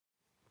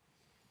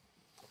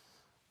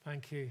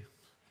Thank you,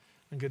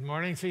 and good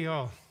morning to you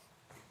all.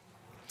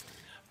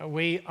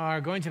 We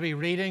are going to be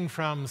reading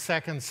from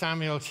 2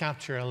 Samuel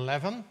chapter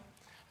 11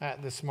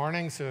 this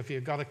morning, so if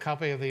you've got a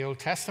copy of the Old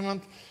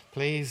Testament,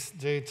 please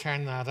do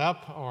turn that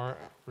up or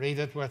read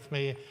it with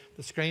me.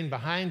 The screen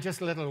behind,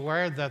 just a little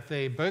word that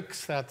the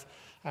books that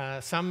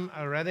some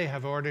already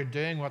have ordered,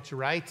 Doing What's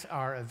Right,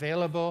 are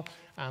available,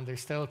 and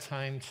there's still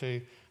time to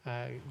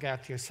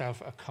get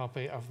yourself a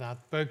copy of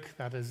that book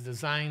that is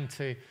designed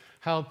to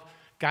help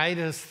guide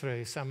us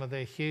through some of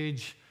the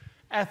huge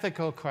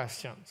ethical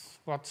questions.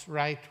 What's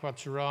right,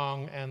 what's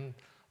wrong in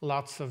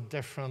lots of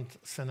different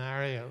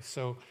scenarios.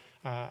 So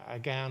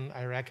again,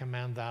 I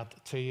recommend that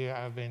to you.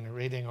 I've been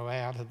reading away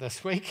at it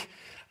this week,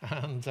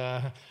 and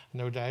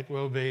no doubt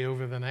will be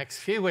over the next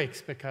few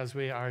weeks, because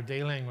we are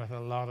dealing with a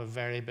lot of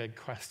very big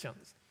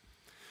questions.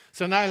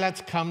 So now let's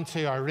come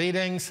to our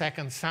reading, 2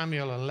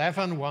 Samuel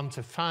 11,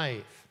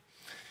 1-5.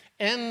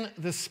 In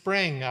the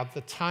spring, at the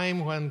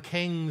time when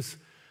kings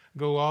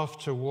go off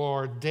to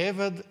war,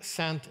 David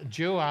sent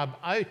Joab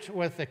out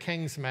with the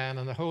king's men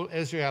and the whole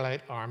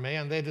Israelite army,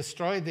 and they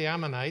destroyed the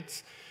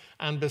Ammonites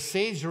and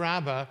besieged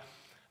Rabbah,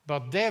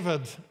 but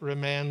David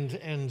remained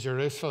in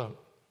Jerusalem.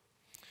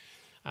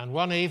 And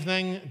one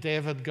evening,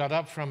 David got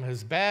up from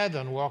his bed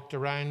and walked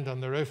around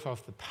on the roof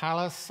of the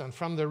palace, and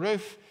from the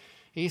roof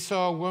he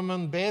saw a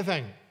woman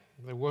bathing.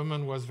 The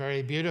woman was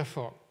very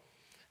beautiful,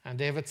 and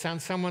David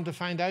sent someone to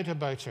find out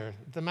about her.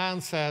 The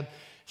man said,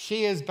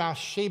 "She is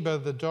Bathsheba,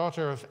 the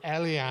daughter of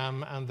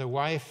Eliam and the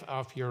wife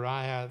of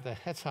Uriah the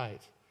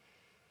Hittite."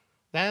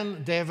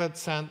 Then David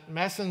sent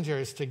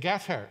messengers to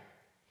get her.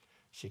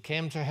 She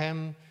came to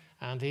him,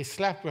 and he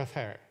slept with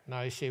her.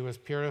 Now she was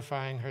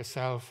purifying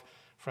herself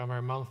from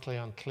her monthly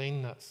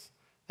uncleanness.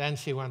 Then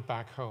she went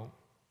back home.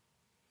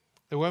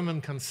 The woman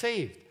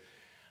conceived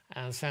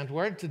and sent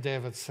word to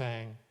David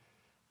saying,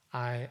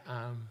 "I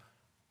am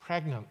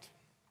pregnant."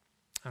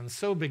 And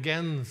so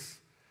begins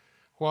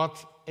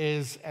what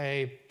is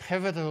a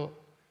pivotal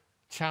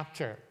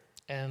chapter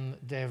in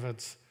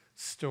David's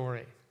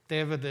story.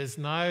 David is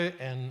now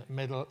in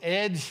middle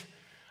age,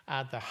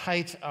 at the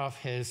height of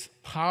his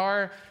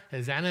power.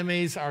 His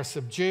enemies are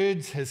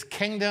subdued, his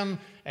kingdom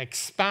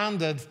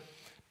expanded.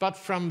 But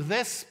from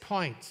this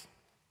point,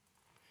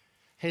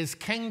 his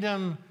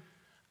kingdom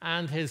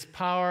and his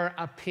power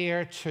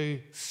appear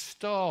to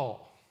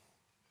stall.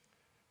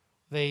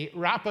 The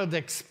rapid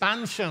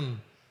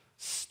expansion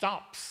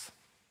stops.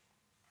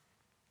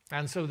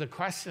 And so the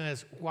question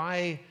is,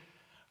 why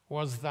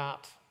was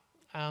that?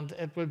 And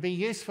it would be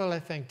useful,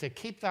 I think, to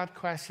keep that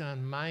question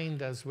in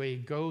mind as we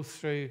go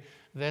through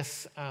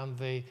this and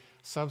the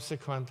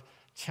subsequent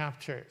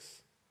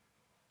chapters.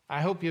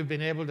 I hope you've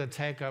been able to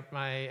take up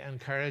my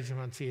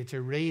encouragement to you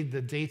to read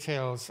the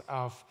details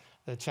of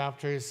the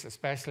chapters,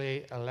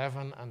 especially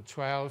 11 and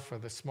 12 for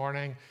this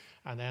morning,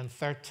 and then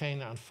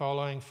 13 and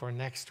following for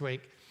next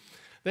week.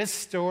 This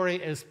story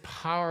is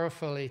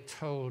powerfully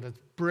told. It's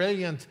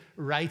brilliant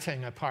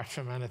writing apart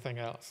from anything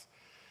else.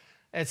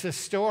 It's a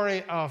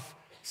story of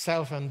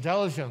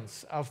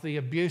self-indulgence, of the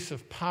abuse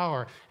of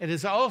power. It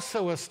is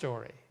also a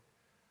story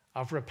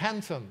of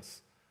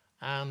repentance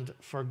and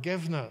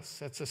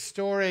forgiveness. It's a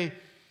story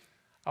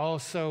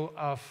also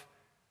of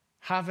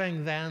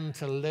having then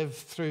to live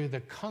through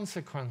the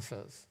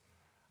consequences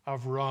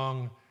of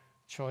wrong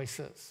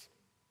choices.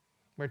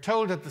 We're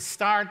told at the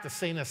start, the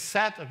scene is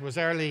set. It was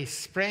early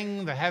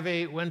spring. The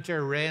heavy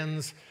winter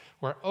rains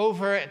were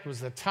over. It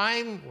was the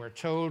time, we're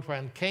told,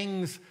 when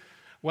kings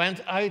went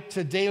out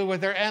to deal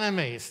with their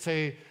enemies,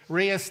 to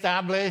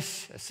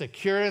reestablish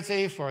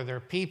security for their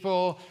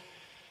people,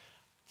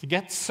 to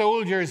get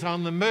soldiers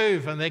on the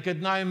move. And they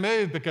could now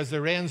move because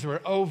the rains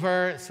were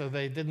over, so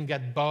they didn't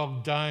get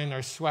bogged down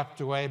or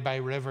swept away by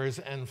rivers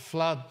in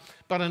flood.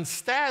 But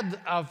instead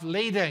of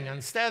leading,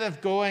 instead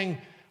of going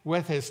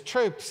with his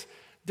troops,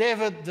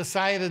 David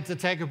decided to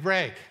take a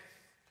break.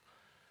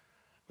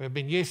 We've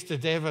been used to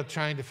David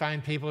trying to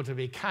find people to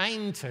be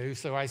kind to,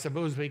 so I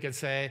suppose we could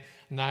say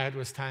now it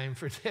was time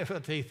for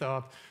David, he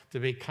thought, to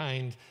be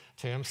kind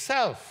to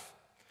himself.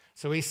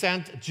 So he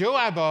sent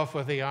Joab off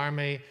with the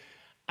army,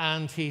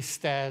 and he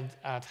stayed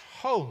at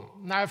home.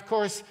 Now, of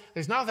course,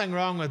 there's nothing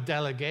wrong with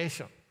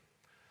delegation.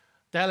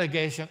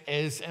 Delegation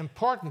is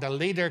important. A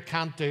leader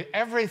can't do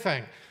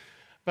everything.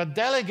 But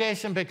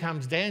delegation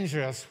becomes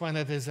dangerous when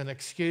it is an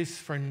excuse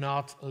for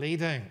not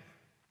leading.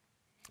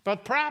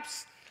 But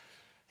perhaps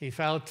he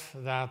felt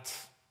that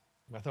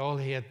with all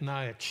he had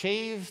now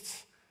achieved,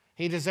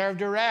 he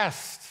deserved a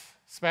rest,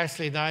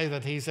 especially now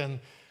that he's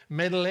in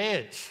middle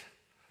age.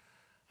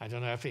 I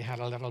don't know if he had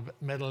a little bit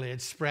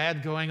middle-age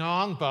spread going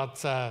on,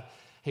 but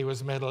he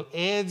was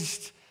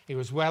middle-aged, he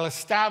was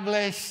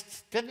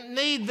well-established, didn't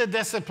need the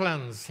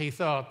disciplines, he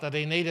thought, that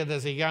he needed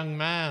as a young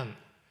man.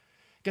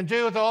 He can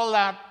do with all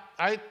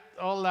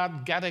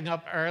that getting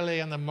up early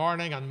in the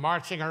morning and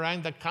marching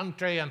around the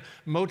country and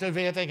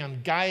motivating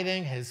and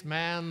guiding his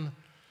men.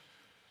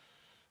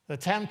 The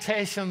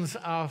temptations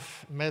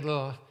of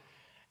middle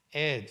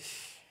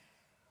age.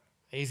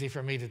 Easy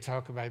for me to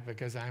talk about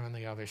because I'm on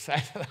the other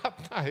side of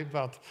that now,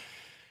 but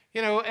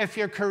You know, if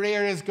your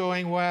career is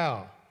going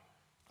well,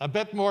 a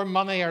bit more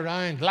money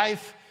around,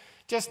 life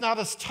just not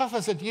as tough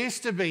as it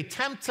used to be,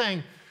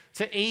 tempting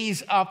to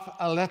ease up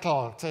a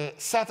little, to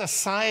set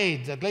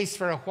aside, at least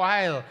for a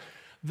while,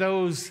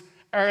 those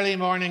early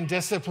morning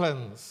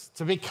disciplines,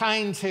 to be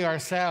kind to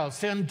ourselves,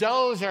 to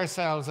indulge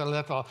ourselves a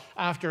little.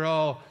 After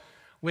all,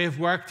 we've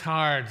worked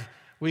hard.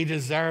 We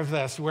deserve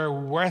this. We're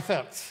worth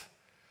it.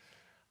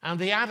 And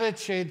the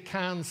attitude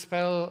can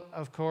spill,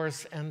 of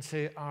course,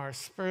 into our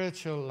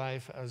spiritual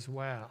life as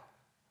well.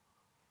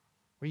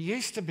 We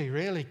used to be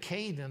really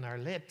keen in our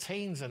late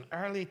teens and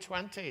early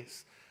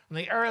 20s, in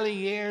the early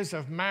years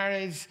of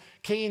marriage,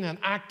 keen and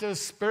active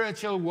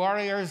spiritual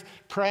warriors,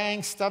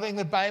 praying, studying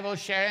the Bible,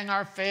 sharing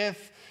our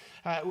faith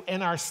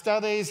in our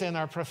studies, in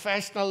our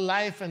professional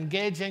life,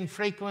 engaging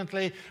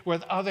frequently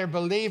with other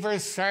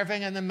believers,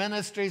 serving in the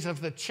ministries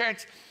of the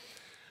church.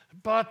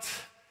 But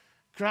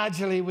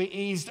gradually we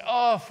eased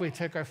off. We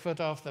took our foot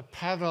off the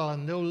pedal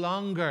and no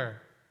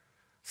longer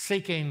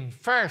seeking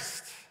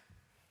first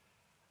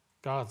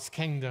God's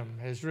kingdom,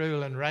 his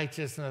rule and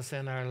righteousness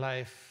in our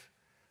life.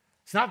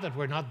 It's not that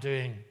we're not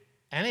doing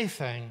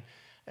anything.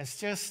 It's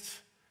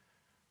just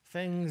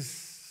things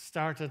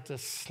started to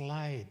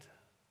slide.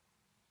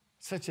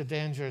 Such a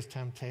dangerous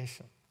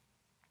temptation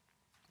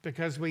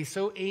because we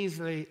so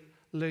easily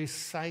lose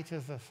sight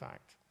of the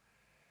fact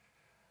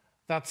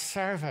that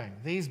serving,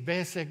 these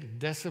basic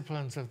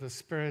disciplines of the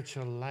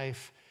spiritual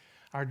life,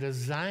 are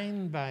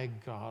designed by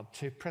God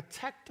to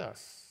protect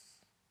us,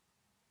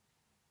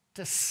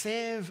 to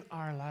save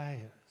our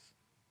lives,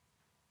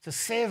 to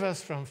save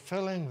us from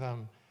filling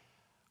them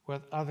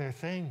with other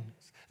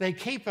things. They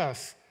keep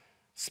us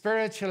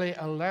spiritually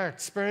alert,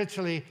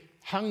 spiritually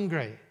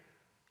hungry,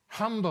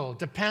 humble,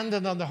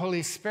 dependent on the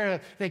Holy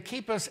Spirit. They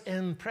keep us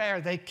in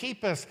prayer. They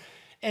keep us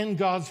in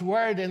God's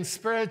Word, in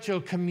spiritual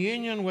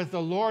communion with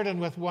the Lord and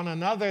with one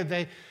another.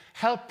 They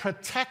help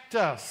protect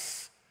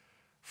us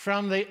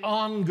from the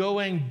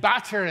ongoing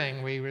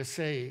battering we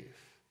receive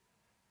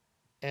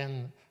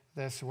in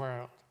this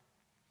world.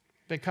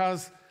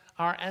 Because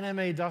our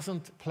enemy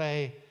doesn't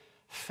play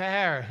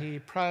fair. He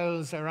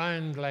prowls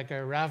around like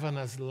a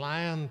ravenous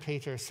lion,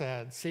 Peter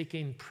said,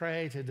 seeking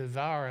prey to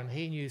devour, and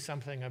he knew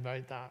something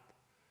about that.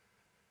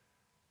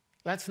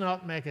 Let's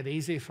not make it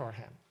easy for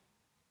him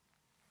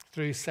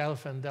through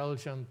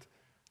self-indulgent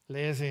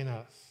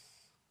laziness.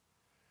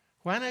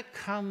 When it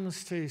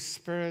comes to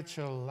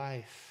spiritual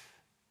life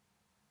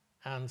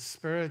and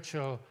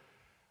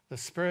the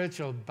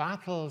spiritual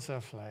battles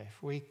of life,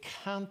 we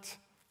can't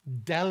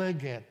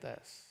delegate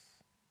this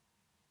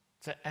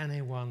to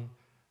anyone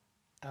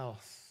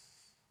else.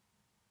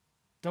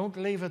 Don't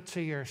leave it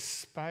to your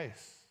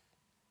spouse.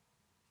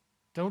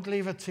 Don't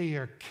leave it to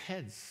your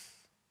kids.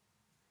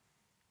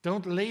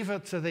 Don't leave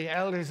it to the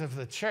elders of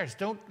the church.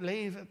 Don't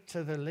leave it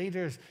to the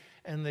leaders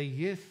in the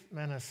youth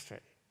ministry.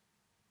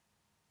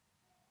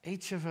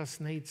 Each of us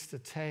needs to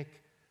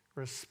take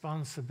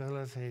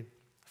responsibility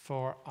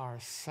for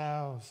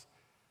ourselves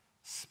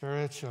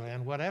spiritually.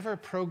 And whatever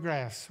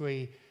progress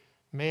we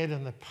made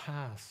in the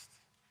past,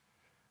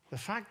 the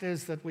fact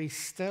is that we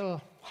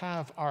still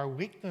have our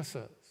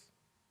weaknesses,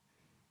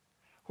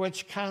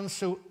 which can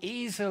so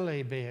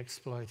easily be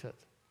exploited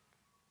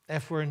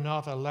if we're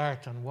not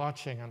alert and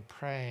watching and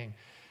praying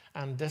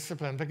and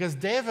disciplined. Because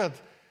David,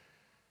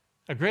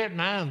 a great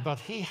man, but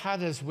he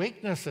had his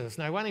weaknesses.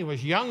 Now, when he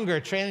was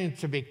younger, training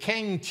to be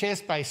king,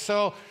 chased by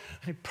Saul,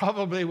 he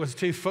probably was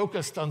too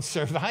focused on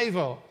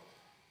survival,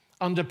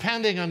 on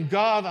depending on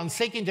God, on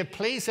seeking to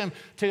please him,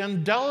 to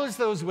indulge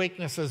those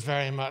weaknesses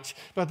very much.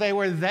 But they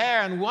were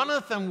there, and one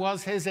of them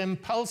was his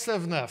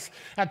impulsiveness,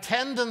 a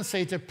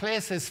tendency to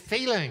place his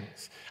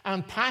feelings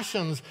and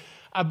passions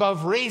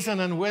above reason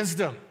and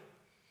wisdom.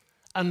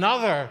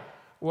 Another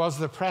was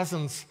the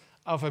presence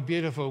of a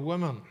beautiful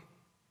woman.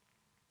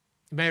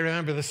 You may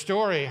remember the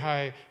story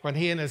how when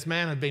he and his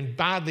men had been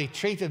badly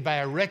treated by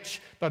a rich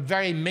but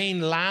very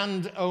mean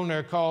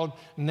landowner called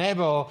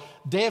Nabal,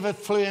 David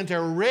flew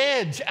into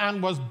rage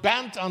and was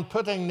bent on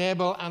putting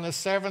Nabal and his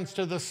servants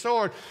to the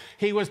sword.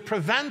 He was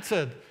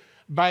prevented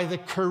by the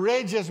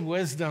courageous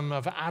wisdom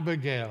of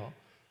Abigail,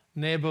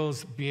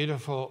 Nabal's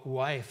beautiful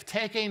wife.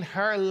 Taking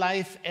her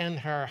life in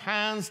her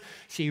hands,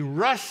 she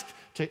rushed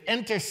to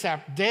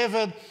intercept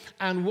David,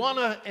 and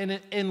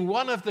in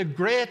one of the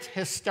great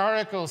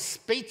historical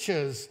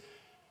speeches,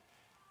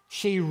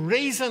 she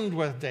reasoned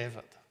with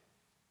David,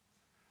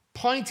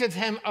 pointed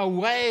him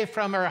away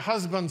from her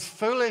husband's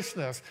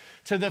foolishness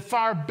to the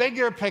far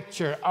bigger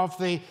picture of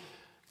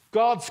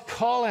God's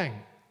calling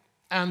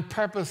and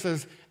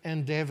purposes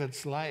in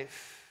David's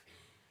life.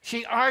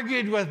 She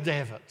argued with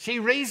David. She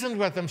reasoned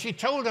with him. She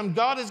told him,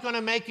 God is going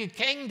to make you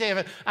king,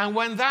 David, and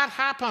when that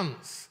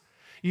happens,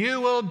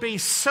 you will be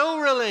so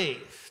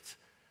relieved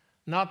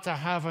not to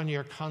have on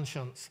your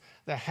conscience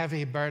the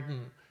heavy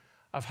burden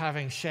of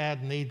having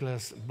shed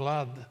needless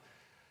blood.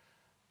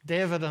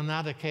 David, on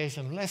that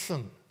occasion,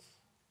 listened.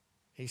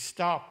 He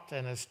stopped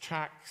in his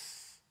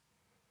tracks.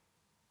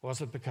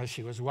 Was it because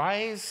she was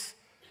wise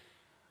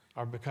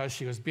or because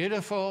she was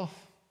beautiful?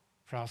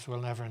 Perhaps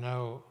we'll never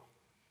know.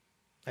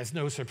 It's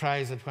no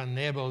surprise that when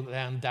Nabal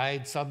then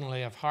died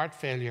suddenly of heart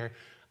failure,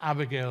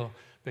 Abigail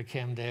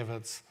became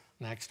David's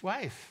next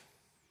wife.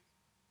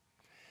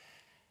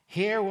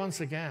 Here, once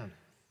again,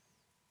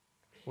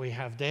 we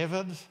have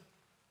David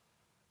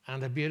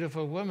and a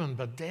beautiful woman,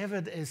 but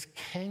David is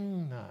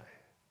king now.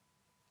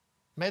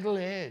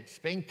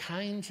 Middle-aged, being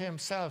kind to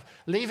himself,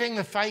 leaving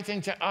the fighting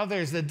to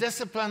others, the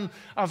discipline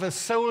of a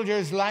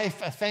soldier's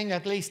life, a thing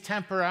at least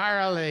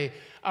temporarily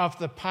of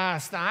the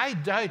past. Now, I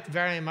doubt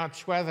very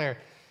much whether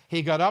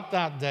he got up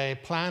that day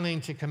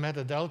planning to commit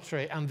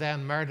adultery and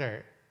then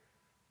murder.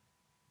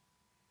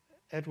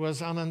 It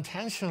was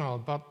unintentional,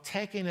 but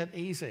taking it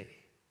easy,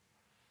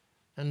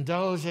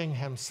 indulging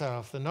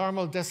himself. The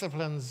normal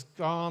discipline's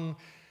gone,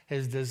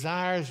 his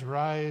desires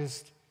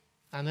roused,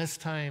 and this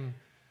time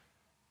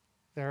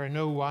there are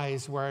no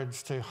wise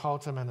words to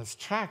halt him in his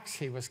tracks.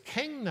 He was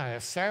king now.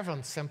 A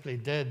servant simply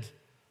did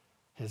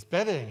his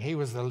bidding. He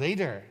was the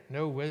leader.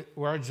 No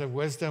words of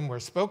wisdom were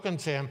spoken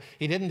to him.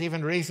 He didn't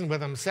even reason with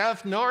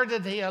himself, nor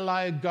did he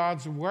allow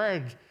God's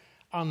word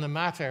on the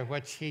matter,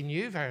 which he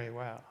knew very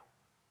well,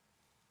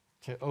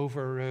 to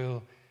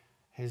overrule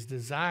his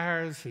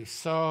desires. He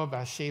saw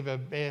Bathsheba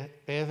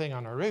bathing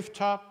on a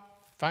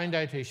rooftop, found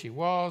out who she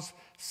was,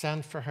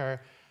 sent for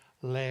her,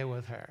 lay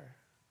with her.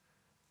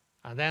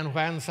 And then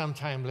when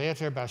sometime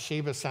later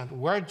Bathsheba sent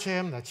word to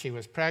him that she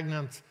was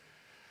pregnant,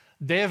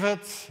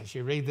 David, as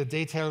you read the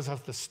details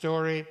of the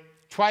story,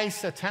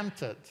 twice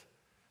attempted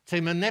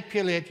to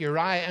manipulate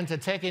Uriah into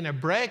taking a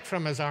break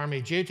from his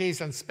army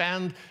duties and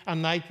spend a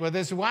night with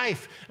his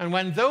wife. And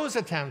when those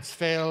attempts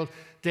failed,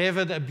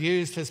 David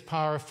abused his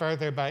power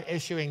further by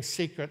issuing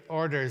secret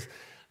orders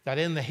that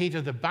in the heat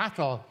of the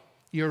battle,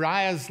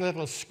 Uriah's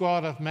little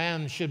squad of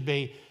men should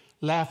be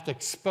left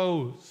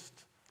exposed,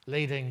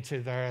 leading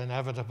to their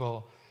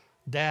inevitable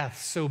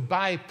death. So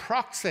by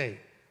proxy,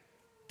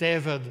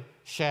 David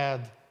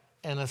shed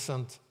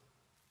innocent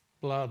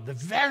blood. The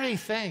very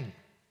thing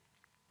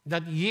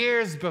that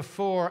years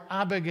before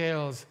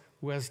Abigail's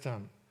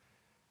wisdom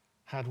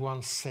had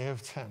once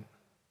saved him.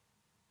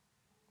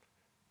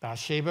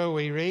 Bathsheba,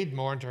 we read,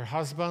 mourned her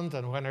husband,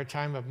 and when her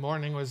time of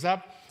mourning was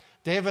up,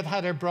 David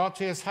had her brought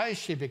to his house.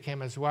 She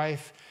became his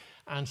wife,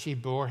 and she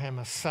bore him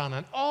a son.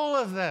 And all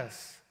of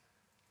this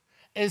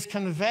is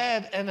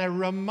conveyed in a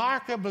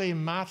remarkably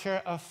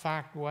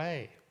matter-of-fact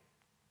way.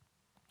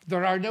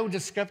 There are no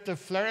descriptive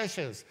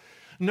flourishes,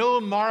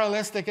 no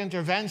moralistic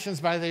interventions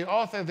by the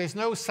author. There's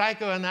no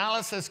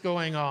psychoanalysis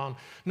going on,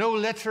 no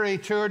literary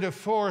tour de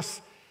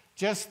force,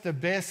 just the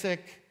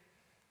basic,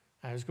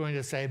 I was going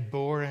to say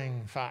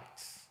boring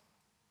facts,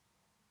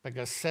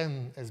 because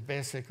sin is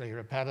basically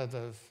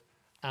repetitive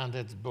and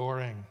it's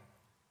boring.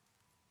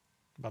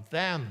 But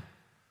then,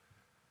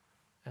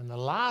 in the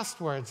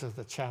last words of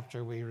the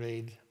chapter we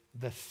read,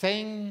 the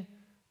thing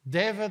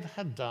David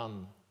had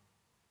done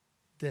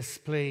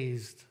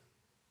displeased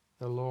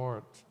the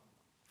Lord.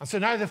 And so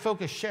now the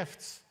focus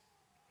shifts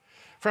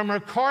from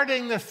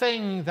recording the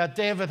thing that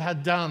David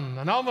had done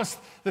and almost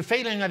the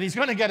feeling that he's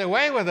going to get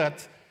away with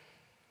it,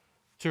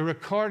 to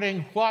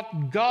recording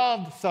what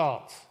God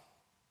thought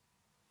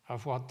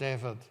of what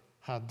David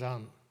had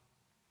done.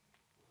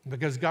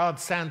 Because God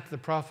sent the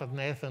prophet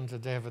Nathan to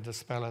David to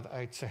spell it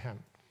out to him.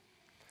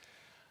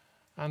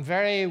 And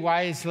very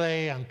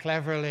wisely and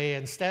cleverly,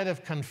 instead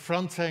of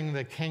confronting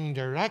the king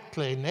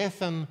directly,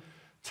 Nathan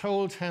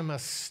told him a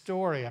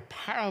story, a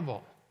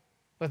parable,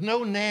 with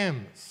no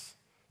names,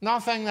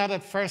 nothing that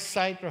at first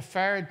sight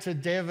referred to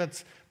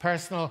David's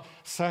personal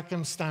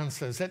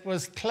circumstances. It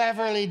was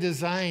cleverly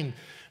designed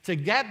to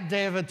get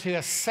David to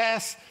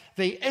assess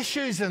the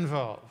issues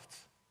involved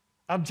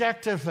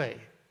objectively,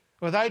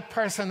 without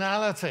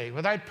personality,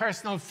 without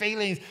personal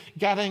feelings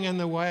getting in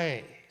the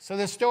way. So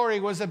the story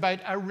was about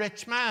a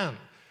rich man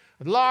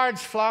with large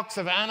flocks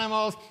of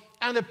animals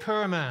and a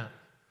poor man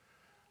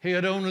who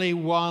had only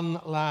one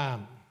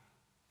lamb,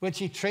 which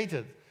he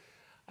treated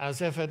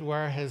as if it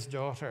were his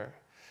daughter.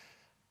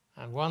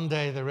 And one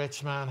day the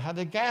rich man had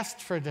a guest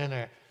for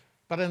dinner,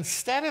 but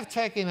instead of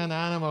taking an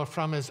animal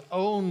from his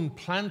own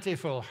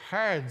plentiful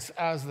herds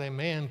as the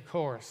main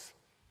course,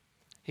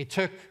 he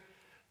took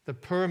the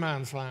poor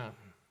man's lamb,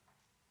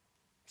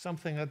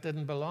 something that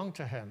didn't belong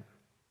to him,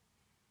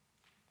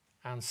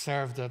 and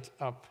served it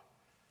up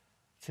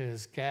to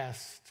his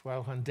guest.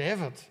 Well, when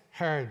David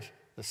heard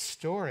the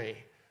story,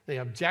 the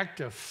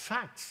objective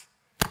facts,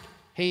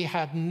 he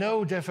had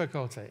no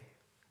difficulty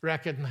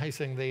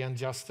recognizing the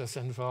injustice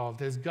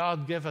involved. His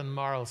God-given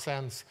moral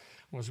sense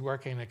was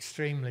working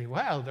extremely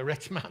well. The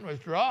rich man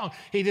was wrong.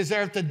 He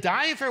deserved to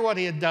die for what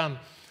he had done.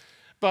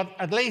 But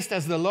at least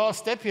as the law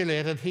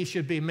stipulated, he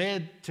should be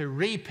made to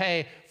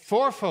repay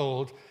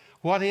fourfold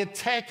what he had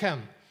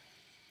taken.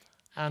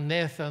 And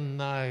Nathan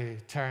now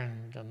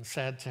turned and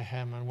said to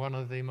him in one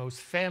of the most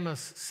famous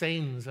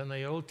scenes in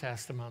the Old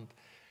Testament,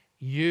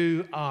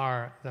 "You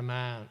are the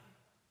man."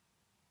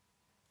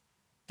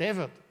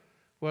 David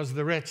was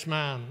the rich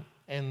man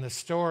in the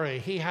story.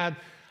 He had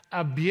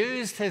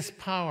abused his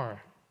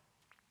power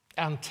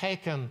and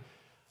taken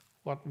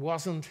what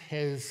wasn't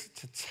his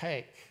to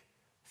take.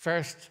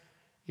 First,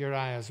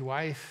 Uriah's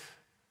wife,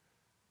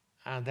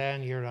 and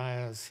then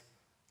Uriah's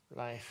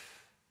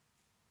life.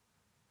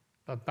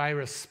 But by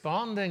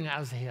responding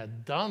as he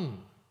had done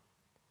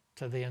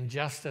to the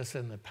injustice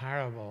in the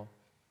parable,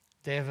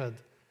 David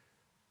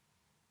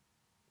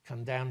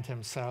condemned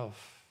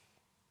himself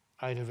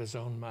out of his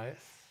own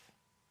mouth.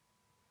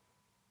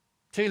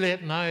 Too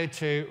late now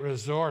to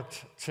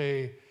resort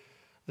to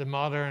the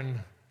modern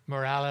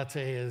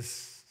morality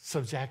is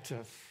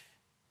subjective.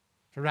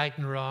 The right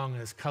and wrong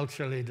is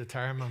culturally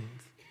determined.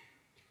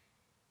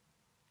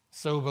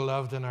 So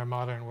beloved in our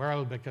modern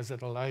world because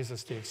it allows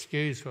us to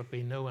excuse what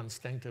we know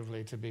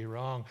instinctively to be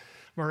wrong.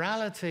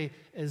 Morality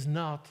is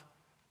not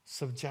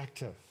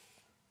subjective.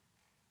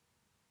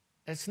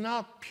 It's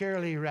not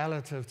purely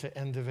relative to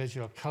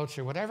individual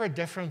culture. Whatever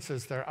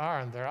differences there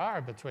are, and there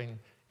are between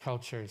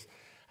cultures,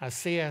 as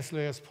C.S.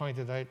 Lewis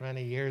pointed out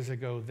many years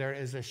ago, there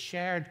is a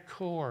shared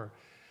core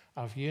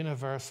of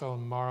universal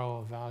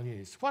moral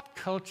values. What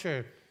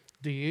culture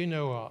do you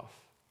know of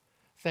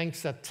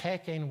thinks that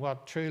taking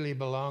what truly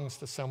belongs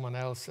to someone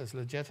else is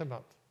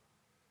legitimate?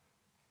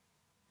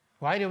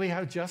 Why do we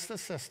have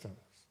justice systems?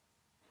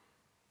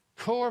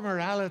 Core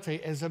morality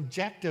is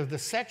objective. The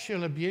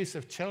sexual abuse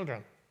of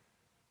children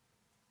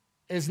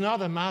is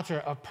not a matter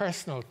of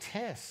personal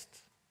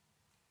taste.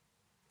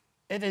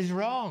 It is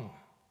wrong.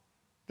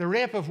 The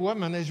rape of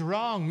women is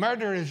wrong.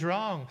 Murder is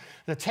wrong.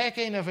 The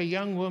taking of a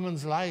young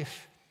woman's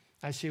life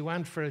as she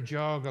went for a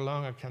jog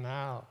along a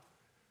canal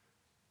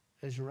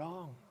is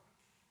wrong.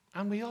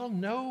 And we all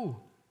know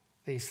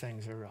these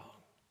things are wrong.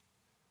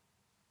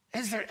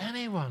 Is there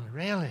anyone,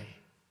 really,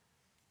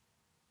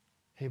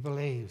 who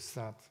believes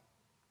that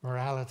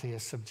morality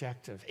is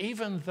subjective?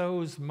 Even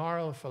those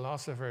moral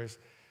philosophers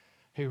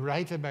who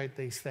write about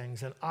these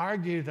things and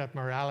argue that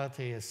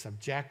morality is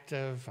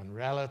subjective and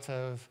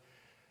relative,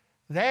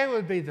 they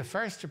would be the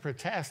first to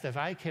protest if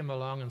I came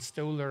along and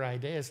stole their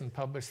ideas and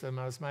published them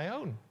as my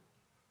own.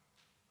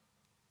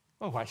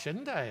 Well, why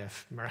shouldn't I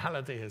if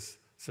morality is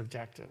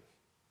subjective?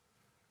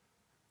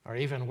 Or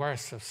even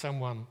worse, if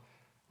someone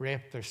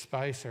raped their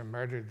spouse or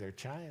murdered their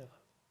child.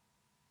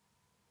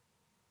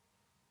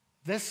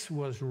 This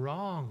was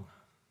wrong,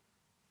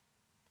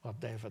 what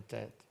David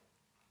did.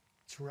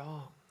 It's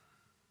wrong.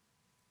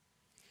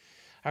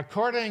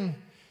 According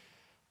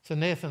to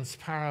Nathan's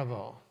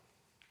parable,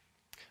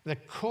 the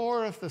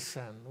core of the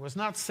sin was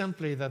not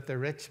simply that the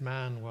rich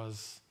man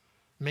was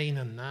mean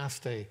and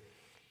nasty.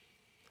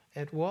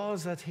 It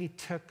was that he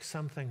took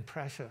something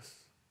precious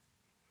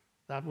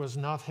that was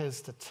not his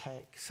to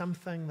take,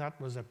 something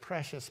that was a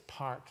precious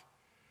part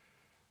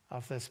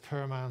of this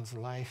poor man's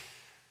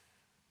life.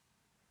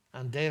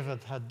 And David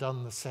had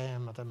done the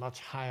same at a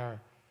much higher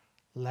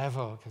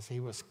level because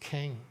he was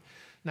king.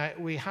 Now,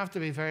 we have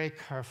to be very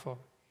careful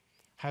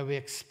how we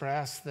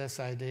express this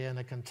idea in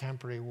a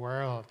contemporary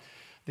world.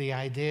 The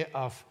idea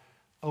of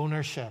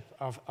ownership,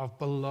 of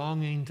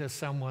belonging to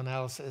someone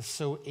else is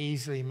so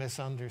easily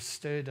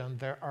misunderstood, and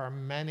there are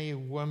many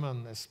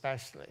women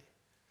especially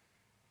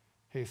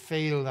who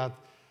feel that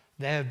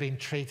they have been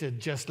treated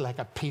just like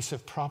a piece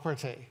of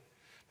property.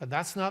 But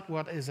that's not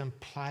what is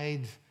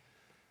implied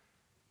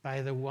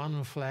by the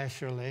one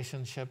flesh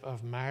relationship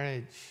of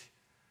marriage,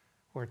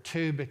 where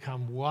two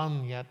become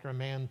one yet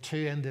remain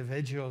two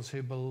individuals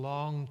who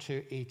belong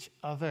to each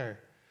other.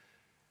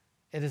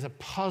 It is a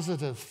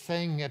positive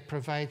thing. It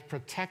provides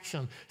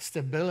protection,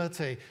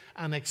 stability,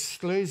 and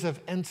exclusive,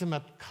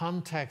 intimate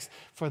context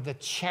for the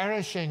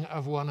cherishing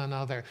of one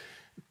another.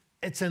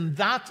 It's in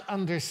that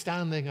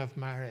understanding of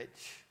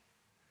marriage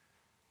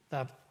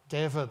that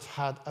David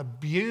had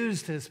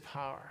abused his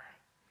power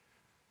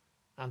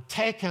and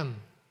taken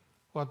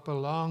what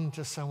belonged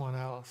to someone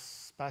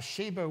else.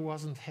 Bathsheba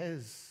wasn't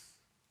his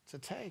to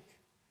take,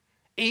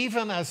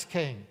 even as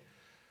king.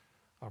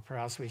 Or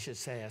perhaps we should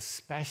say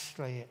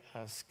especially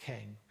as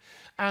king.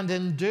 And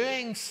in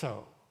doing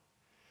so,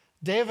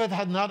 David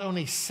had not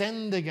only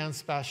sinned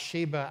against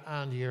Bathsheba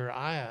and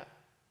Uriah,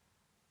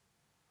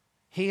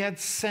 he had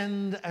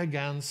sinned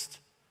against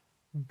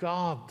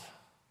God.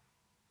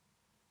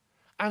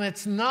 And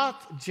it's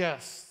not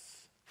just,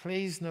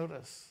 please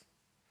notice,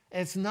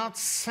 it's not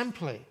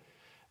simply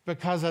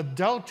because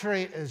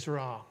adultery is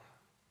wrong.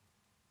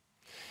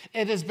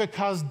 It is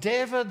because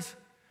David,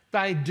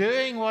 by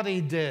doing what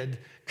he did,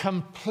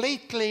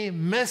 completely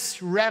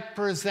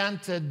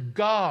misrepresented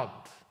God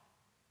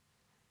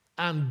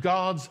and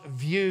God's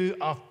view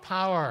of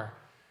power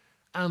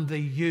and the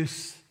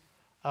use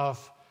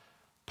of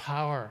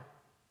power.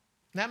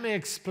 Let me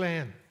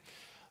explain.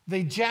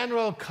 The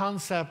general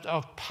concept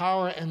of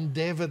power in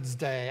David's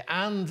day,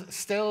 and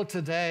still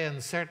today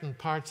in certain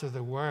parts of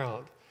the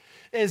world,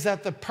 is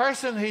that the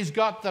person who's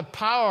got the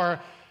power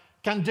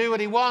can do what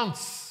he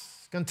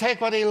wants, can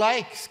take what he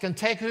likes, can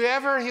take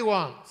whoever he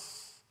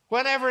wants,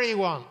 whenever he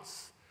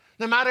wants,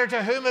 no matter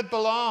to whom it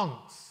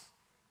belongs.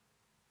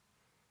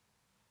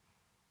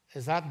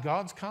 Is that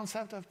God's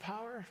concept of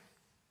power?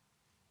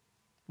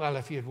 Well,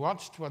 if you'd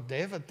watched what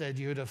David did,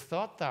 you would have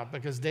thought that,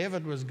 because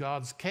David was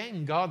God's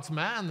king, God's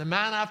man, the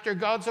man after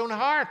God's own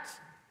heart.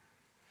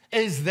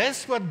 Is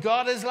this what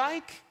God is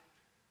like?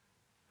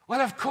 Well,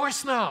 of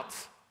course not.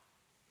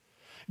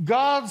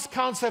 God's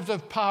concept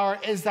of power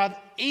is that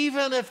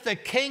even if the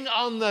king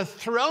on the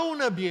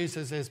throne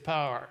abuses his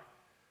power,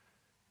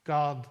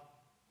 God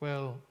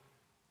will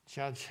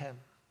judge him.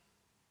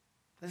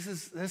 This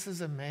is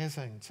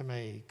amazing to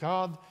me.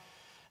 God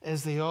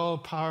is the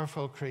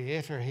all-powerful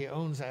creator. He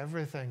owns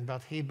everything,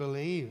 but he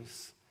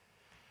believes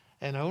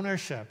in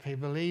ownership. He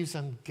believes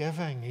in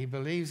giving. He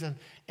believes in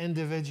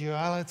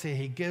individuality.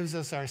 He gives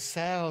us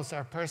ourselves,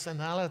 our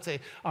personality,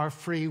 our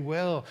free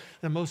will,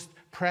 the most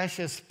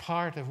precious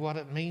part of what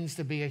it means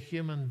to be a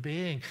human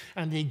being.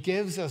 And he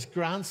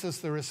grants us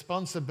the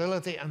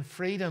responsibility and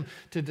freedom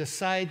to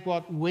decide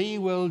what we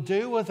will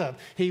do with it.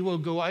 He will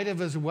go out of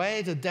his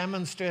way to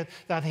demonstrate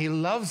that he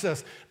loves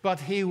us, but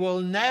he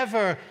will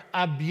never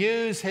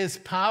abuse his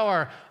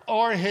power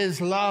or his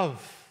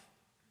love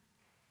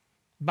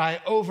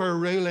by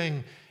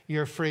overruling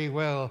your free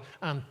will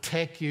and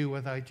take you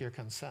without your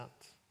consent.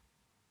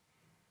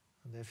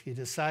 And if you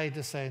decide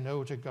to say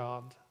no to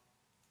God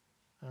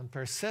and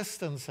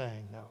persist in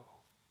saying no,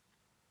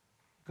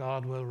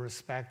 God will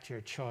respect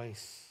your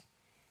choice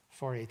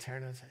for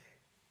eternity.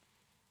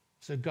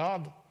 So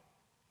God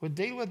would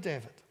deal with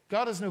David.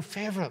 God has no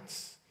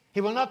favorites. He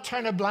will not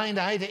turn a blind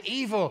eye to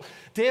evil.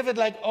 David,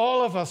 like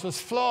all of us,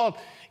 was flawed.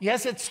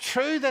 Yes, it's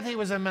true that he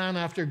was a man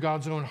after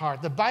God's own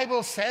heart. The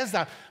Bible says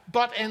that.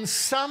 But in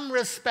some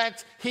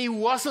respects, he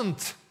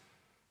wasn't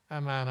a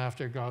man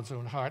after God's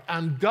own heart.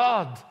 And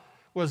God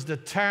was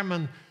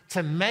determined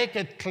to make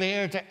it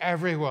clear to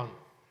everyone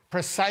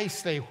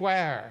precisely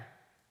where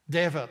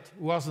David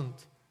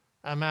wasn't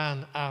a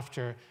man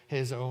after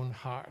his own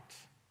heart.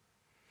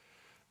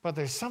 But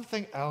there's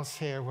something else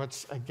here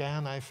which,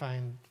 again, I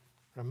find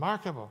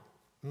remarkable,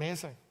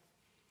 amazing.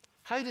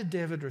 How did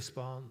David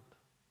respond?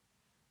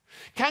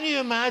 Can you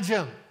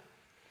imagine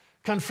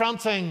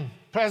confronting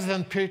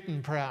President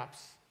Putin,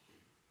 perhaps?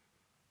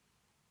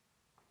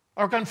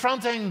 Or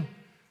confronting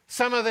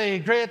some of the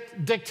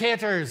great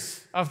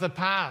dictators of the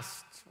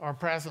past or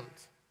present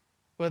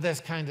with this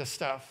kind of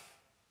stuff?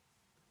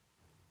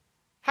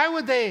 How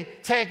would they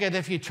take it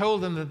if you told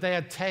them that they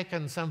had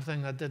taken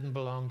something that didn't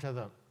belong to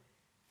them?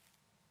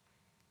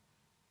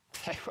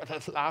 They would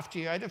have laughed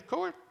you out of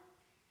court.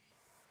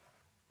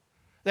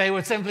 They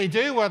would simply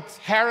do what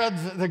Herod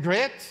the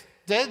Great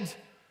did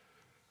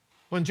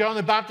when John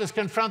the Baptist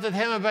confronted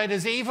him about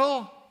his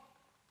evil.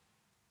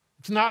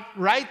 It's not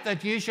right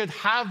that you should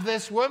have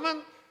this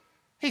woman.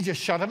 He just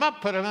shut him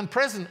up, put him in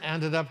prison,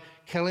 ended up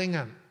killing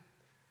him.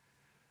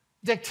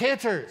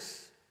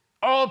 Dictators,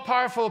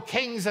 all-powerful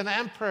kings and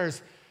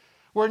emperors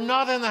were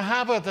not in the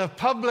habit of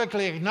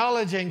publicly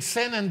acknowledging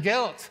sin and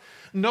guilt,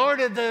 nor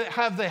did they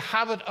have the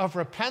habit of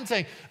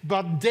repenting.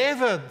 But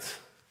David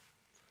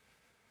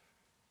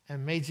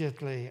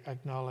immediately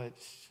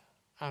acknowledged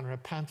and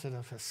repented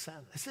of his sin.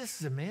 This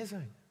is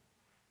amazing.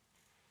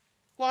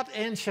 What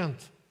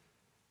ancient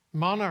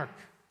monarch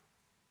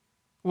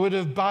would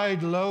have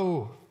bowed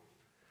low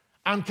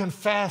and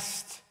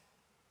confessed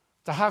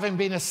to having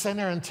been a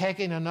sinner and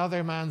taking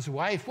another man's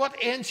wife? What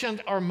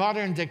ancient or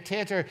modern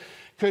dictator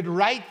could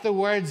write the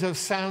words of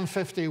Psalm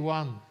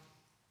 51,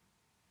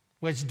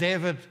 which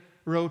David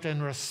wrote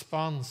in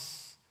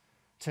response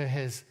to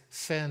his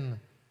sin?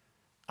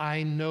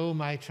 I know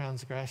my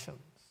transgressions.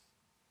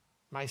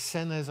 My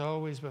sin is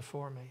always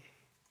before me.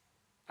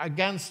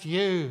 Against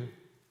you,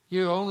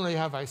 you only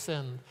have I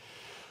sinned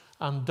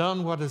and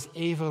done what is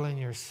evil in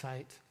your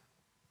sight.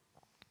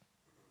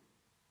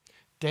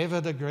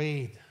 David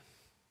agreed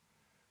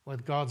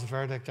with God's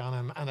verdict on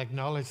him and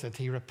acknowledged that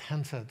he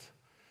repented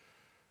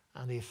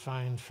and he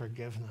found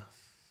forgiveness.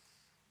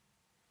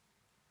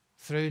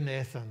 Through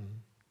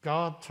Nathan,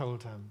 God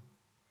told him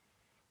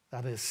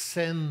that his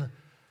sin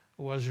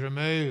was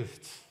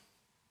removed.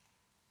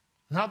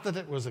 Not that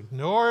it was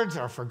ignored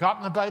or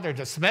forgotten about or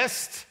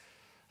dismissed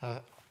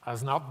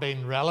as not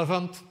being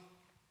relevant,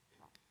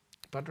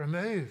 but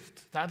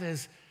removed. That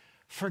is,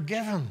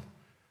 forgiven.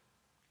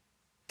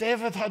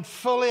 David had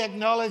fully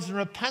acknowledged and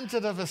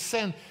repented of his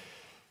sin.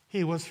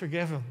 He was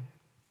forgiven.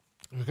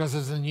 Because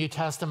as the New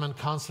Testament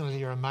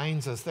constantly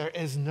reminds us, there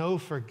is no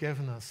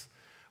forgiveness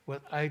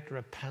without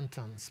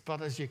repentance.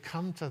 But as you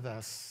come to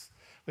this,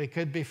 we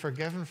could be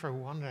forgiven for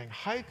wondering,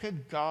 how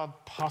could God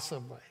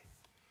possibly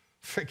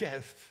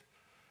forgive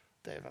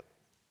David?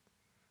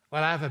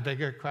 Well, I have a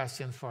bigger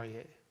question for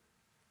you.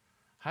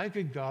 How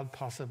could God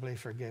possibly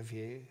forgive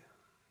you?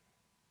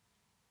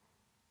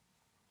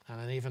 And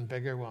an even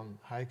bigger one,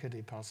 how could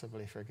he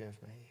possibly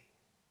forgive me?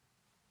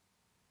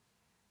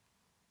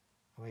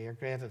 We are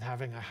great at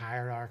having a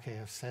hierarchy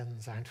of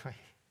sins, aren't we?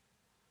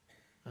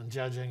 And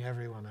judging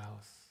everyone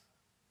else.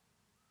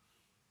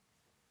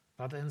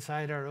 But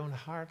inside our own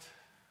heart,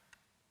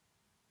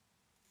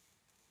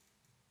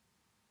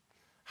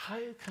 how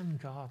can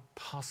God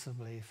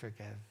possibly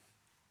forgive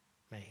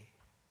me?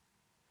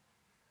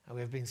 And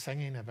we've been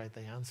singing about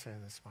the answer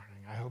this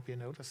morning. I hope you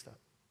noticed it.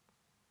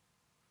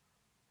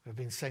 We've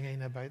been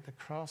singing about the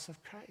cross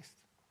of Christ.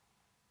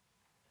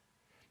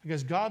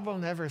 Because God will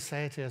never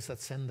say to us that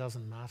sin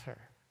doesn't matter.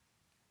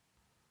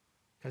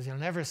 Because he'll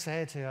never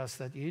say to us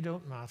that you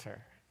don't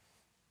matter.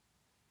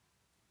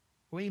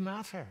 We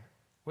matter.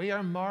 We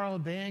are moral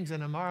beings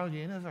in a moral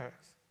universe.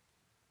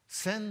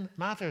 Sin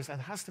matters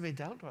and has to be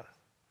dealt with.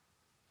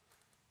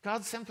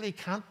 God simply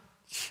can't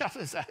shut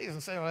his eyes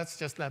and say, well, let's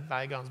just let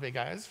bygones be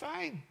bygones. It's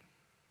fine.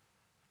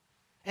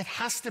 It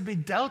has to be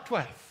dealt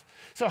with.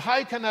 So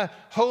how can a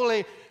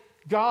holy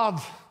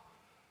God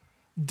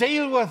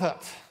deal with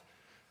it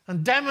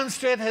and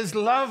demonstrate his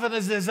love and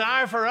his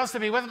desire for us to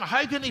be with him?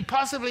 How can he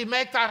possibly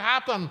make that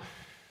happen?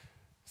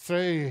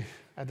 Through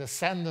a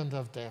descendant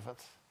of David,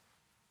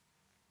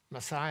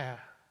 Messiah,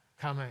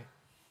 coming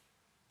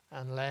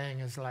and laying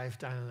his life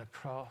down on a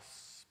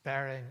cross,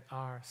 bearing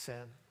our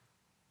sin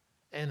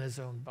in his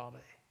own body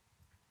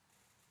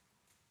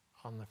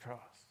on the cross.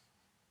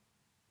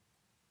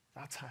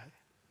 That's how.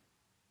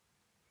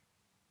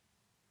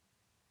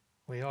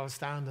 We all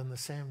stand on the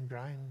same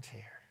ground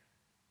here.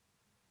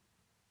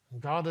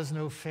 God is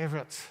no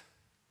favorite.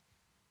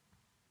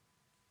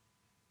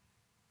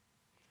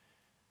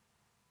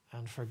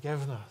 And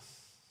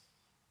forgiveness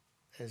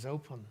is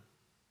open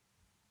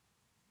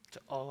to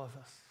all of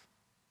us.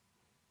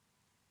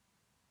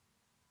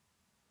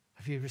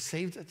 Have you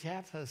received it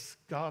yet as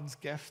God's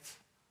gift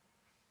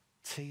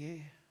to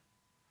you?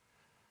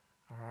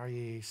 Or are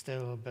you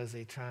still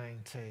busy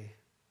trying to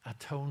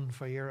atone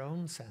for your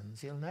own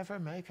sins? You'll never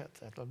make it.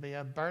 It'll be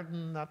a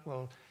burden that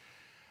will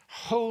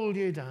hold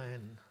you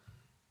down,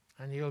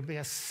 and you'll be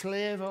a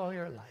slave all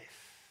your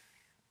life.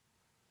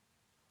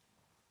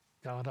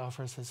 God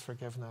offers his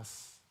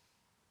forgiveness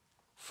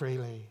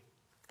freely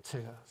to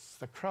us.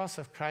 The cross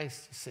of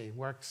Christ, you see,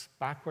 works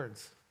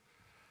backwards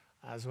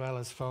as well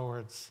as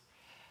forwards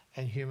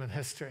in human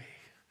history.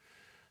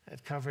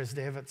 It covers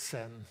David's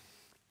sin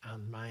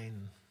and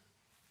mine.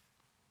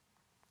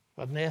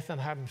 But Nathan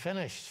hadn't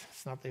finished.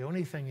 It's not the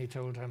only thing he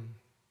told him.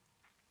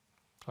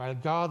 While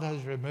God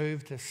has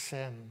removed his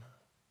sin,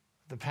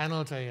 the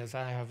penalty as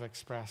I have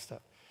expressed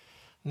it,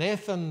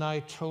 Nathan now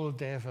told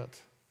David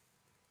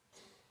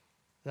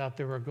that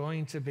there were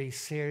going to be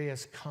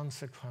serious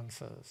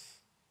consequences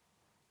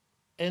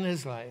in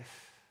his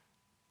life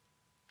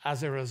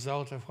as a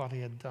result of what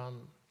he had done,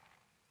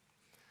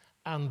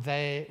 and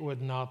they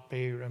would not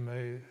be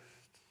removed.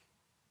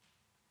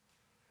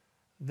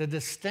 The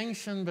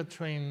distinction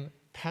between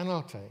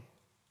penalty,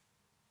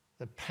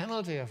 the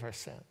penalty of our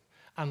sin,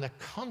 and the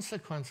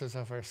consequences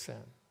of our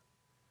sin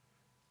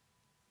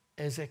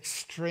is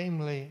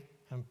extremely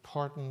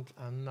important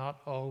and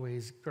not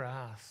always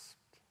grasped.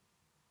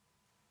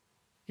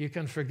 You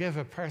can forgive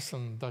a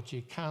person, but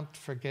you can't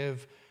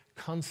forgive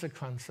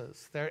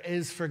consequences. There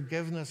is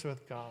forgiveness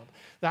with God.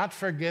 That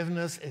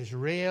forgiveness is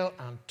real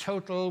and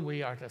total.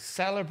 We are to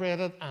celebrate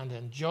it and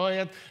enjoy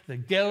it. The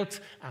guilt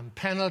and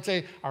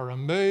penalty are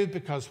removed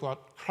because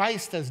what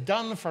Christ has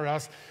done for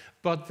us,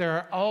 but there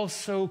are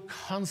also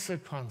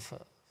consequences,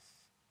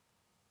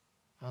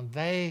 and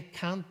they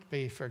can't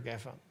be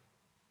forgiven.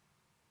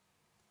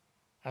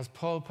 As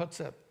Paul puts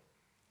it,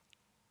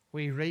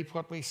 we reap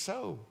what we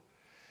sow.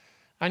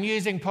 And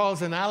using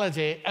Paul's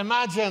analogy,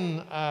 imagine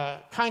a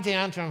County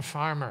Antrim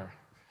farmer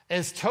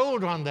is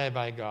told one day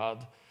by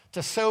God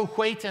to sow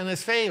wheat in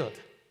his field.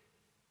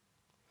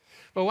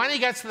 But when he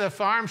gets to the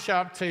farm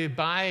shop to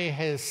buy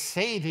his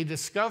seed, he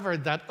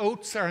discovered that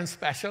oats are in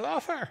special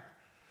offer.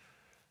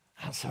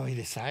 And so he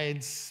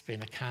decides,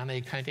 being a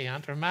canny County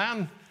Antrim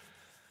man,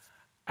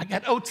 I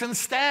get oats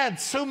instead,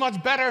 so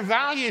much better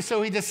value.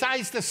 So he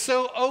decides to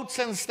sow oats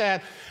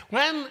instead.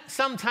 When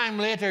sometime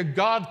later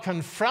God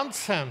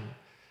confronts him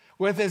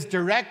with his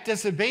direct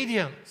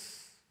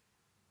disobedience,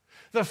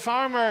 the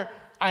farmer,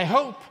 I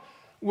hope,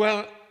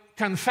 will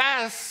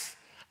confess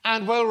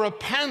and will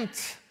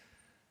repent,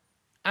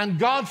 and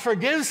God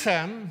forgives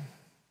him.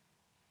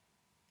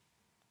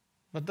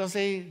 But does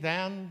he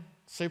then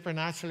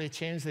supernaturally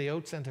change the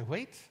oats into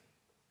wheat?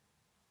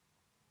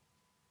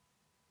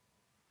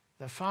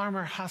 The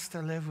farmer has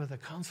to live with the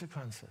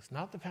consequences,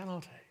 not the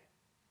penalty,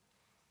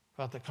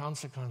 but the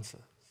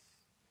consequences.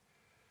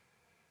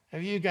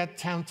 If you get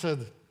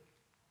tempted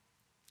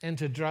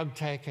into drug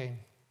taking,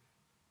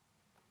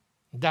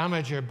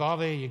 damage your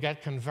body, you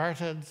get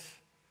converted,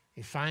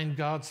 you find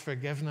God's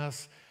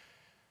forgiveness,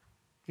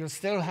 you'll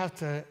still have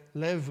to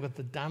live with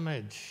the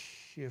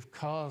damage you've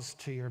caused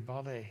to your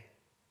body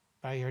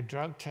by your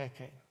drug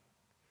taking.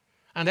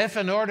 And if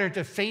in order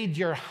to feed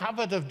your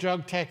habit of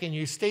drug taking,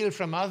 you steal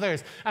from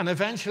others and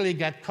eventually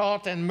get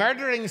caught in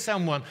murdering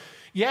someone,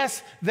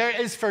 yes, there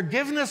is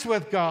forgiveness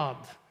with God,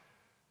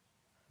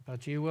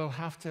 but you will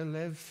have to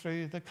live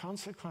through the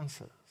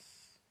consequences.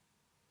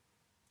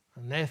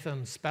 And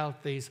Nathan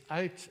spelt these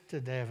out to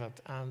David,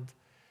 and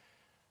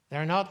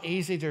they're not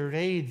easy to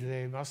read.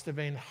 They must have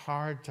been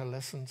hard to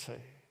listen to.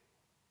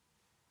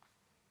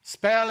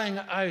 Spelling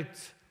out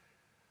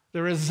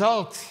the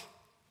result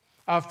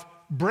of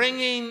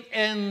bringing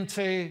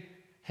into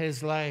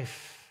his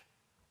life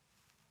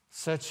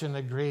such an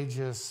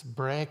egregious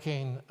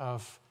breaking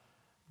of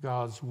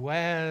God's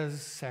ways,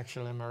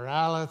 sexual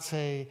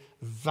immorality,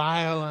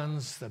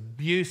 violence, the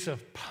abuse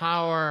of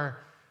power,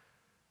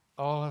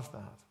 all of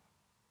that.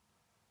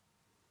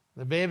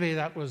 The baby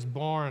that was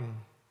born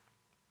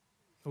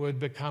would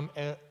become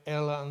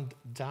ill and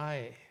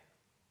die.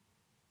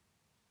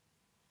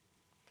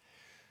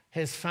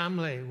 His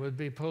family would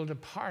be pulled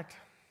apart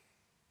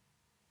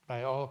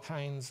by all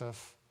kinds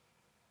of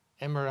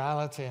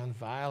immorality and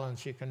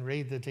violence. You can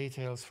read the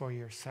details for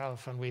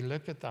yourself, and we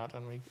look at that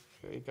and we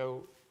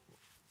go,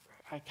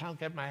 I can't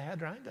get my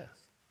head around this.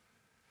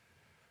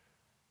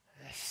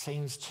 It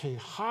seems too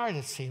hard.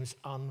 It seems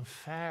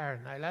unfair.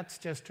 Now, let's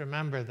just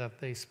remember that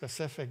the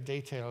specific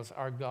details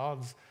are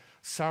God's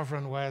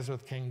sovereign ways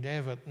with King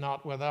David,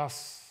 not with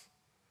us.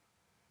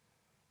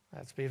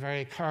 Let's be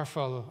very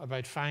careful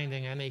about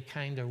finding any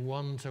kind of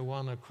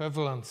one-to-one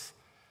equivalence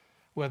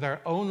with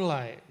our own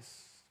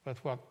lives,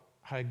 with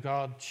how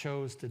God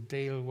chose to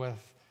deal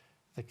with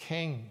the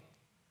king.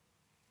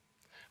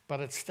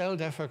 But it's still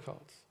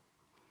difficult.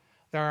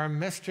 There are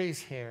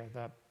mysteries here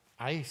that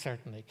I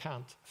certainly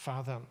can't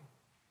fathom.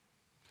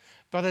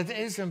 But it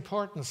is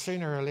important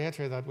sooner or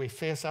later that we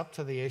face up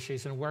to the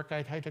issues and work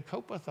out how to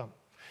cope with them,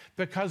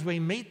 because we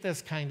meet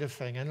this kind of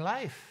thing in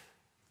life.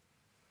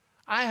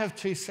 I have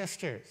 2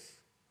 sisters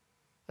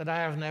that I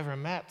have never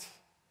met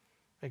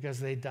because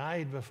they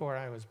died before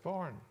I was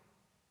born.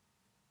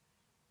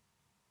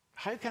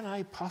 How can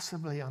I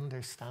possibly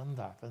understand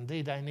that?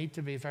 Indeed, I need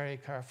to be very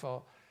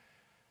careful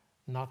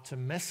not to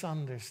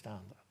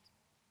misunderstand it.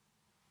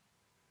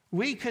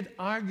 We could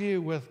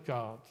argue with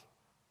God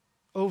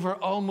over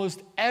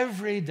almost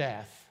every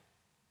death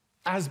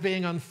as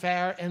being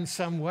unfair in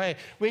some way.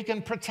 We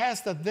can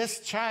protest that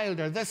this child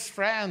or this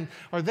friend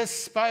or this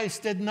spouse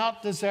did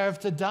not deserve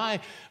to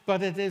die,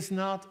 but it is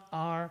not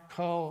our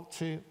call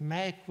to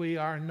make. We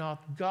are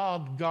not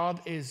God. God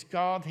is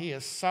God. He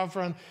is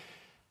sovereign,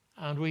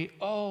 and we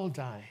all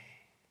die.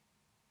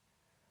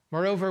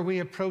 Moreover, we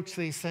approach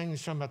these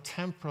things from a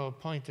temporal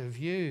point of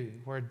view,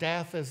 where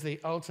death is the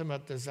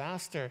ultimate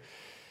disaster,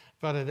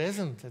 but it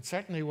isn't. It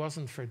certainly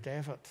wasn't for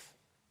David.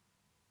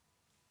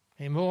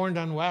 He mourned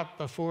and wept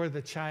before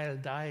the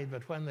child died,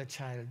 but when the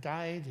child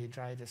died, he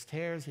dried his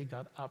tears, he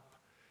got up.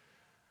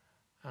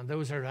 And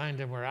those around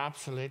him were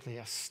absolutely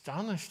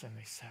astonished. And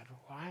he said,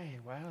 why?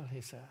 Well,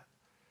 he said,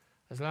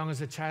 as long as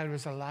the child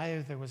was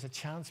alive, there was a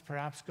chance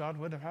perhaps God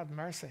would have had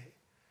mercy.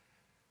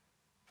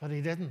 But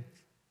he didn't.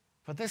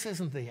 But this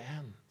isn't the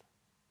end.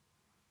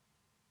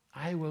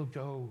 I will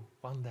go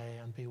one day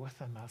and be with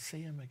him. I'll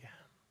see him again.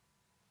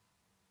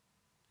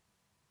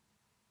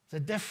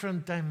 The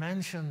different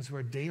dimensions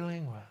we're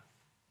dealing with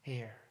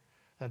here,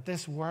 that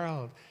this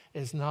world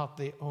is not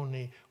the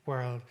only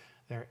world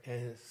there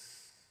is.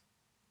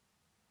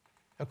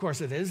 Of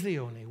course, it is the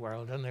only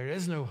world, and there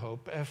is no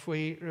hope if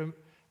we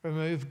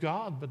remove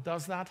God, but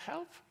does that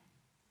help?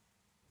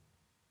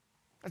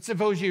 Let's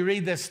suppose you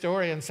read this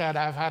story and said,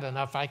 I've had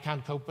enough, I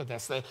can't cope with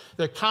this.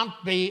 There can't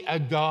be a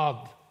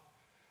God.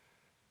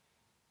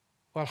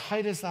 Well,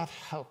 how does that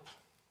help?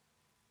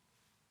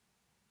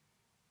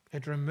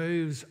 It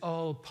removes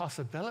all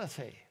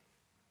possibility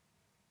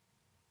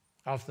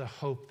of the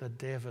hope that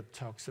David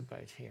talks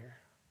about here.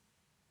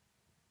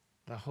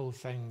 The whole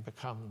thing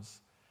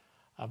becomes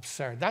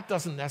absurd. That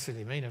doesn't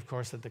necessarily mean, of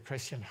course, that the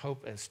Christian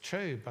hope is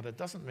true, but it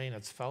doesn't mean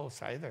it's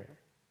false either.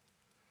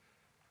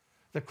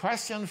 The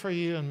question for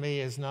you and me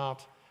is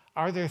not,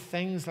 are there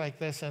things like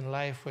this in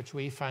life which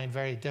we find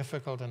very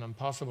difficult and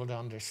impossible to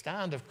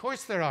understand? Of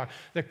course there are.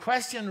 The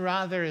question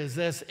rather is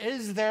this: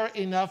 is there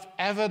enough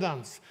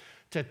evidence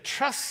to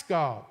trust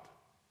God,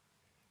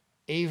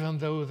 even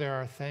though there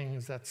are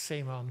things that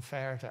seem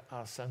unfair to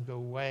us and go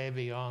way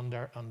beyond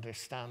our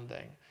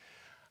understanding?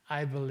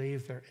 I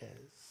believe there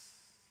is.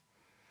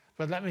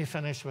 But let me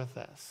finish with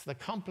this. The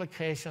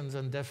complications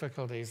and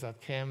difficulties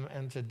that came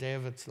into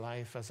David's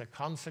life as a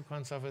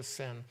consequence of his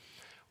sin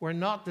were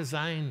not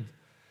designed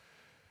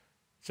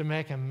to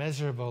make him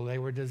miserable. They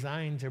were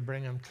designed to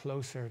bring him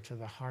closer to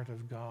the heart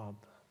of God.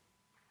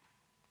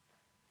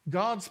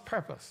 God's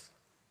purpose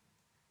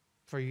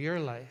for your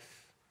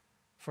life,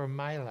 for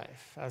my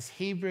life, as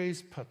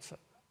Hebrews puts it,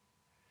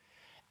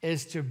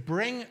 is to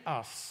bring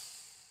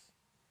us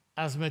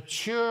as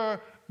mature,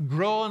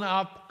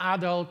 grown-up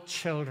adult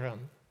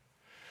children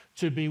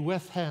to be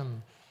with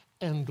him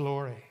in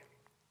glory.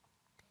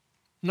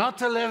 Not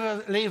to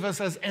leave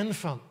us as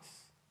infants.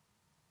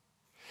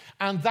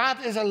 And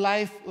that is a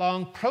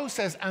lifelong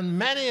process, and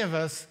many of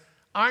us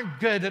aren't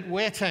good at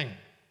waiting,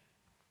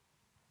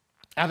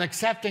 at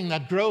accepting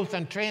that growth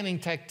and training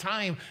take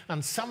time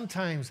and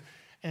sometimes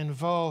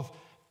involve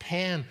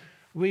pain.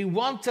 We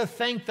want to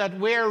think that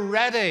we're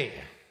ready.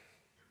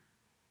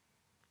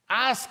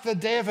 Ask the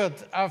David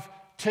of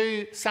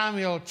 2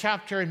 Samuel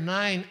chapter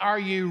 9, are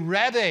you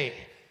ready?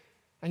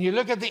 And you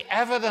look at the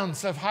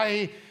evidence of how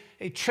he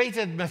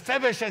treated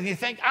Mephibosheth, and you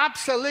think,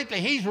 absolutely,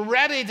 he's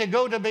ready to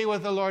go to be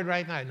with the Lord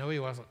right now. No, he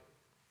wasn't.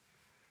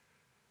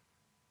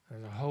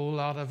 There's a whole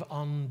lot of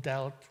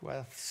undealt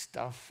with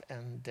stuff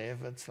in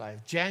David's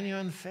life.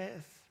 Genuine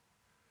faith,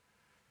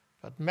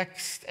 but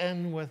mixed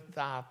in with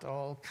that,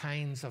 all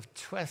kinds of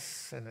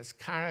twists in his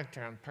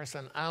character and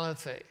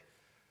personality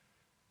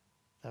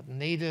that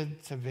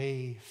needed to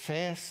be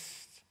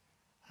faced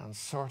and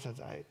sorted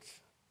out.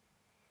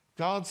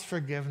 God's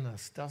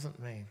forgiveness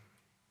doesn't mean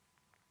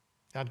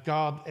that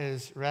God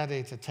is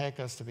ready to take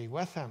us to be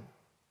with him.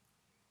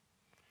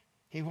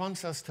 He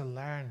wants us to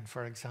learn,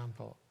 for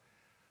example,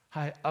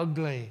 how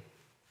ugly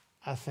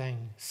a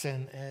thing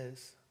sin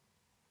is.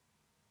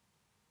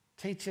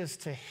 Teach us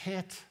to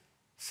hate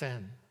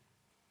sin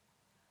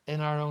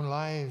in our own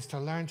lives, to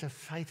learn to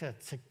fight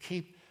it, to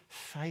keep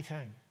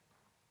fighting,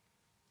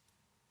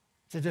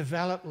 to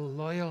develop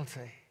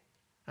loyalty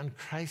and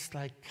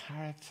Christ-like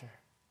character.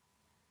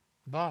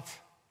 But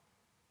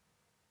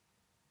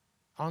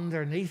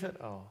underneath it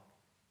all,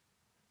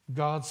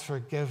 God's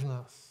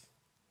forgiveness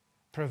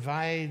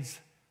provides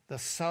the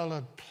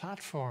solid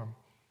platform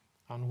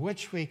on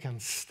which we can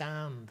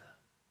stand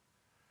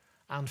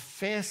and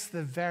face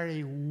the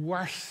very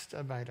worst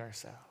about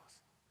ourselves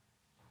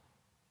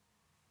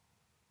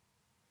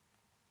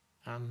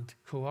and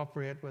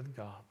cooperate with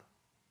God.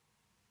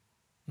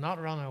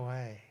 Not run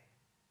away,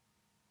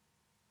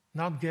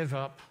 not give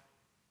up,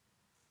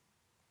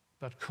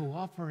 but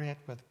cooperate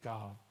with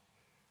God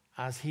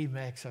as he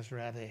makes us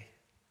ready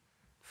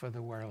for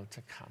the world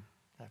to come.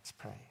 Let's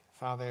pray.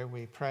 Father,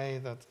 we pray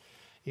that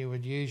you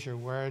would use your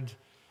word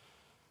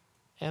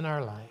in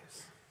our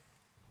lives.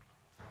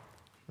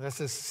 This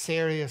is a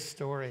serious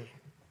story.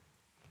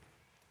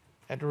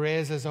 It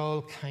raises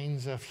all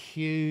kinds of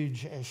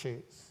huge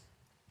issues.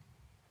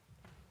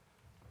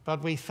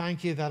 But we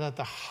thank you that at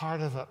the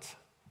heart of it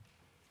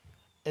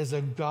is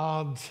a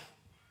God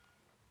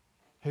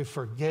who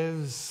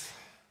forgives,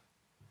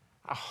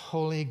 a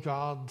holy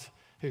God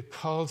who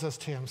calls us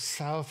to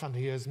himself and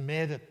who has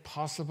made it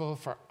possible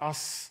for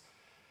us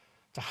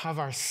to have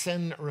our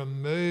sin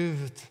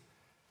removed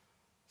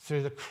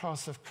through the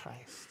cross of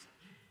Christ.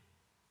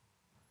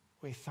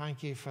 We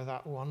thank you for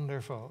that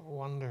wonderful,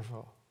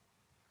 wonderful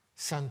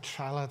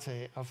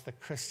centrality of the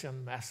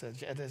Christian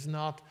message. It is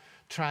not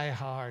try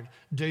hard,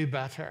 do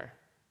better.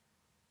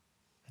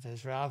 It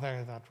is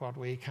rather that what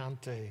we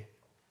can't do,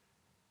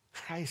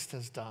 Christ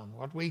has done.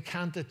 What we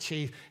can't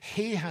achieve,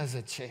 he has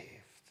achieved.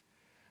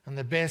 And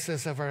the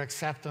basis of our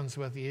acceptance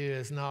with you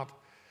is not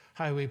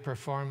how we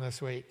perform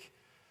this week,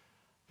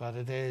 but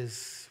it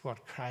is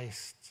what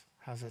Christ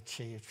has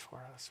achieved for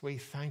us. We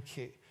thank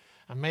you.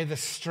 And may the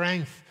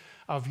strength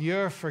of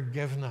your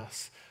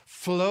forgiveness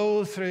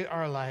flow through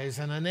our lives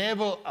and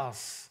enable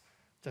us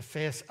to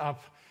face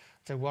up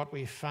to what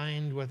we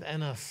find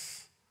within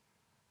us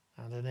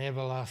and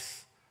enable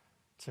us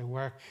to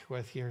work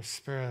with your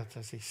Spirit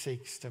as he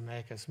seeks to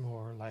make us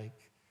more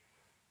like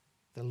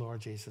the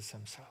Lord Jesus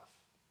himself.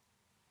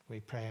 We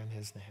pray in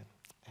his name.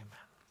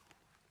 Amen.